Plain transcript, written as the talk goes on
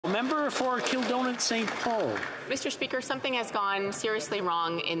Member for Kildonan St. Paul. Mr. Speaker, something has gone seriously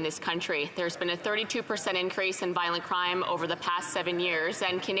wrong in this country. There's been a 32% increase in violent crime over the past 7 years,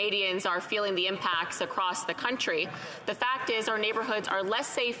 and Canadians are feeling the impacts across the country. The fact is, our neighbourhoods are less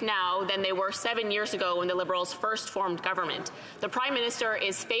safe now than they were 7 years ago when the Liberals first formed government. The Prime Minister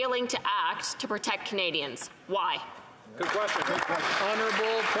is failing to act to protect Canadians. Why? Good question.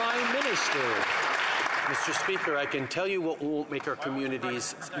 Honourable Prime Minister. Mr. Speaker, I can tell you what won't make our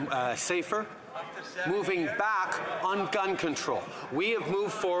communities safer. Moving back on gun control. We have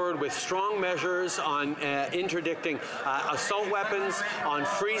moved forward with strong measures on interdicting assault weapons, on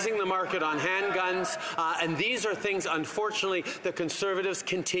freezing the market on handguns, and these are things, unfortunately, the Conservatives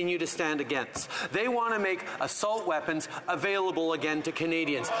continue to stand against. They want to make assault weapons available again to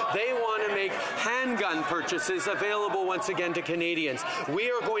Canadians. They want to make handgun purchases available once again to Canadians.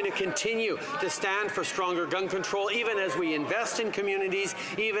 We are going to continue to stand for stronger gun control, even as we invest in communities,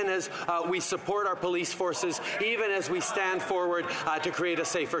 even as we support our police forces, even as we stand forward to create a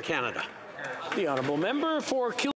safer Canada. The honourable member for